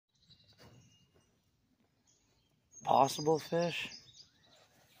possible fish?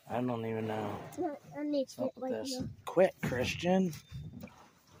 I don't even know. I need to What's up with right this? here. Quit, Christian.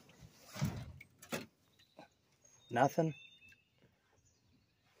 Nothing?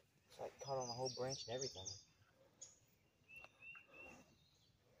 It's like caught on a whole branch and everything.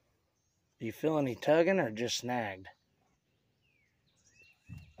 Do you feel any tugging or just snagged?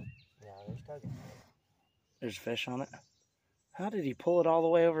 Yeah, there's tugging. There's fish on it. How did he pull it all the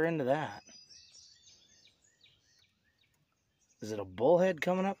way over into that? Is it a bullhead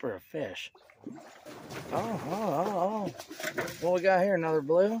coming up or a fish? Oh. What we got here? Another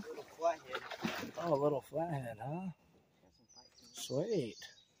blue? Little flathead. Oh, a little flathead, huh? Sweet.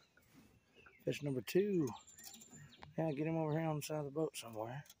 Fish number 2. Yeah, get him over here on the side of the boat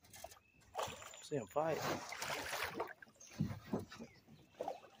somewhere. See him fight.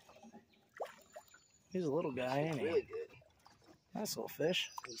 He's a little guy, ain't he? Really good. Nice little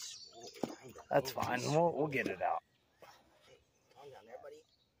fish. He's That's fine. We'll get it out.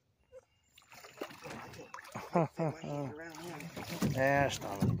 Yeah,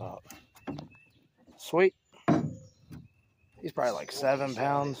 stomach about. Sweet. He's probably like 7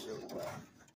 pounds.